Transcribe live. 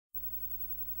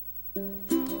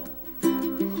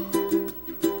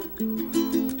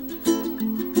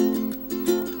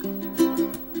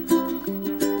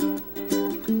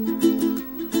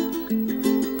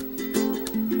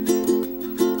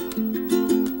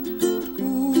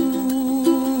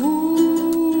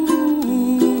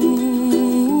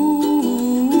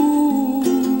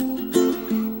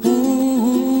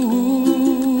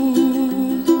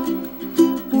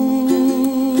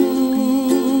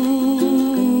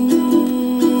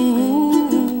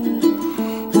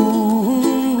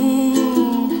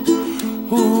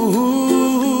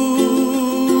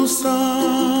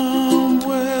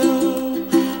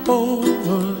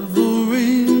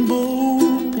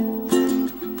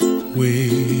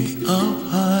way up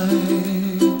high,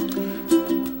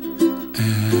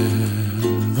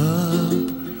 and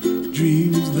the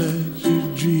dreams that you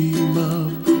dream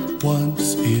of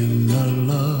once in a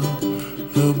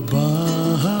lullaby.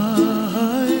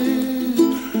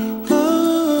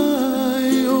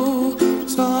 Oh,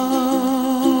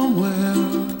 somewhere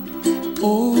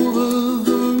over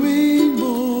the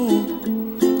rainbow,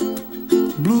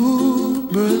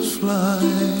 bluebirds fly.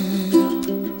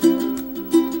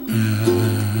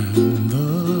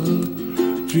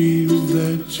 Dreams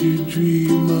that you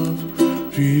dream of,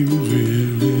 dreams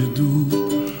really do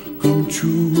come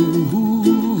true.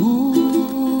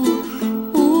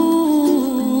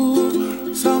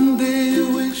 Ooh, someday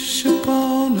wish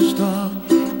upon a star,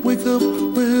 wake up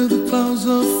where the clouds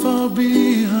are far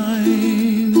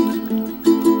behind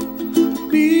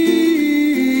me,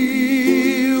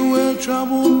 where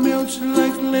trouble melts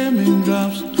like lemon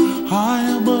drops, high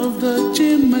above the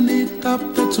chimney top.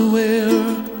 That's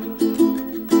where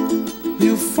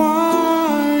you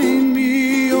find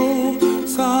me, oh,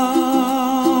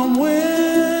 somewhere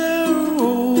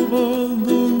over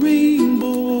the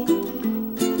rainbow,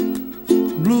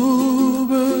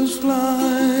 bluebirds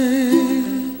fly,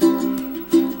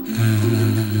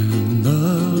 and the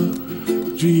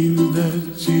dreams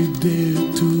that you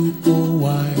dare to, oh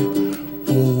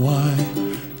why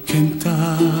can't I?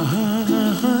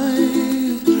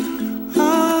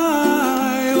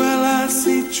 Well, I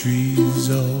see trees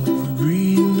of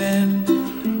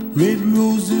red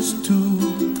roses too.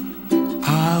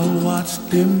 I watch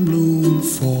them bloom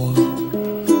for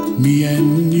me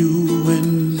and you,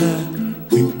 and I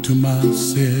think to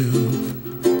myself,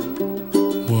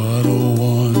 what a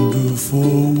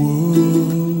wonderful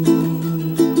world.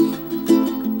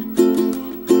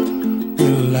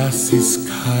 Well, I see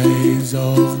skies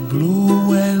of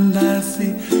blue, and I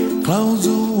see clouds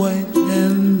of white,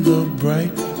 and the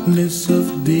brightness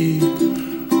of day.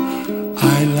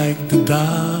 I like the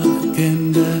dark,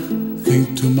 and I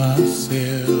think to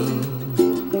myself,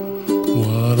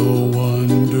 what a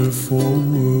wonderful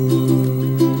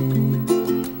world.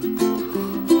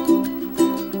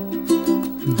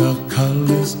 The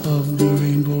colors of the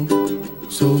rainbow,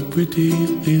 so pretty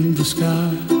in the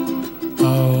sky,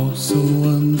 are also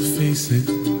on the faces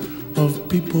of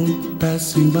people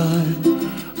passing by.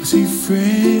 I see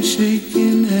friends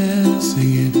shaking hands,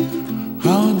 singing,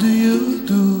 how do you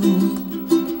do?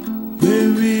 They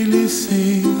really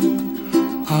say,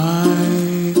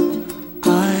 I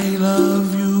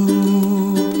love you.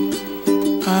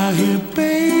 I hear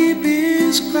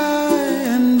babies cry,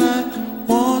 and I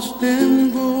watch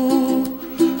them grow.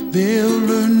 They'll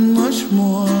learn much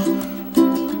more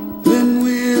than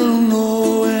we'll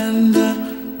know, and I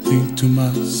think to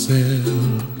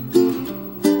myself,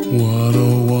 what a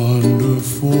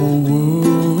wonderful world.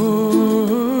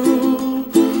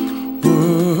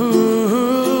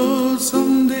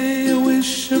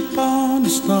 Upon a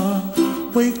star,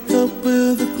 wake up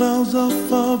where the clouds are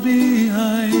far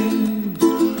behind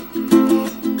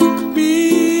me,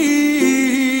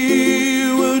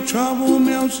 where trouble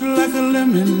melts like a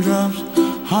lemon drops,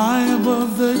 high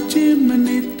above the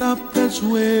chimney top. That's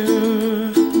where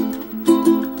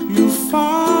you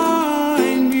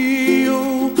find me,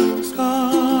 oh,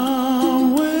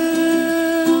 somewhere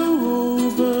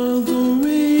over the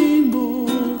rainbow,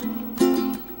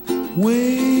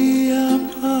 way up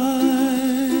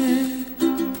high,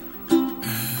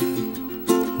 and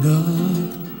the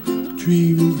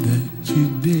dreams that you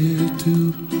dare to,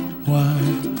 why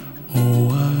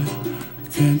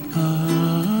can't I?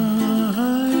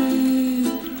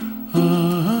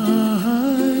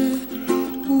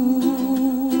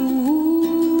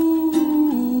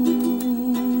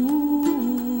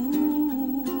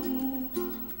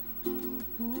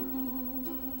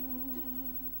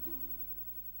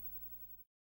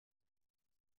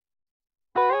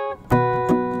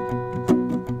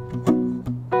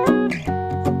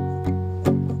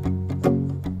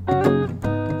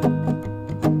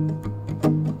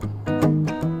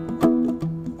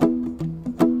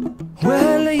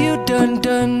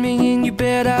 Done me and you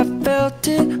bet I felt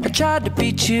it. I tried to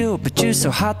beat you, but you're so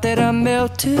hot that I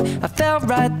melted. I fell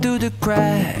right through the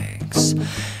cracks.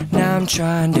 Now I'm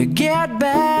trying to get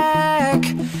back.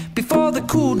 Before the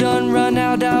cool done run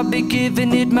out, I'll be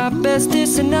giving it my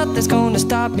bestest, and nothing's gonna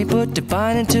stop me but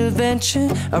divine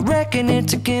intervention. I reckon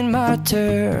it's again my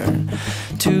turn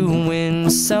to win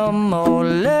some or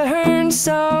learn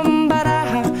some, but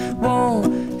I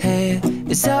won't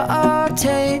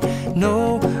hesitate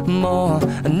no more,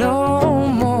 no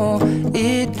more.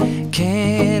 It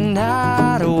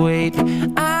cannot wait.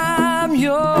 I'm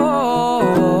yours.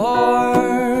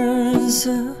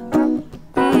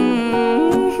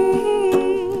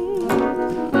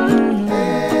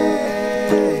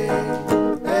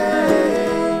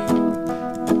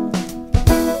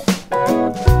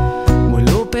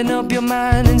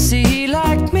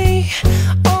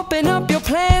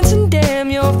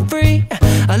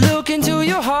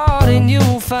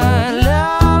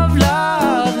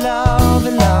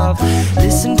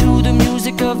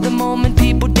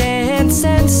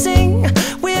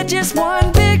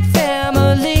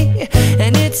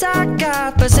 it's our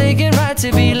God-forsaken right to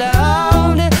be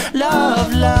loved,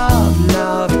 loved, loved,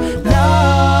 loved,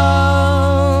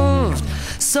 loved.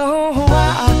 So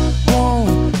I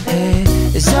won't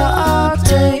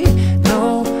hesitate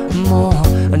no more,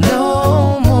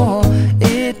 no more.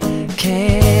 It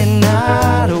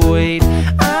cannot wait.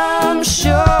 I'm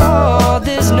sure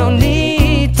there's no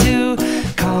need to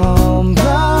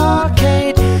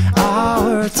complicate.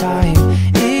 Our time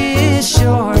is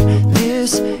short.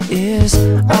 This is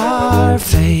our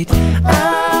fate.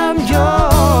 I'm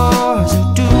yours.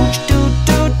 Do you,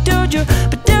 but do you,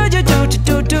 but do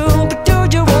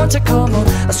you want to come on?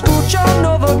 I scooch on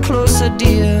over closer,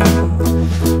 dear,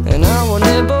 and I will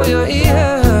nibble your ear.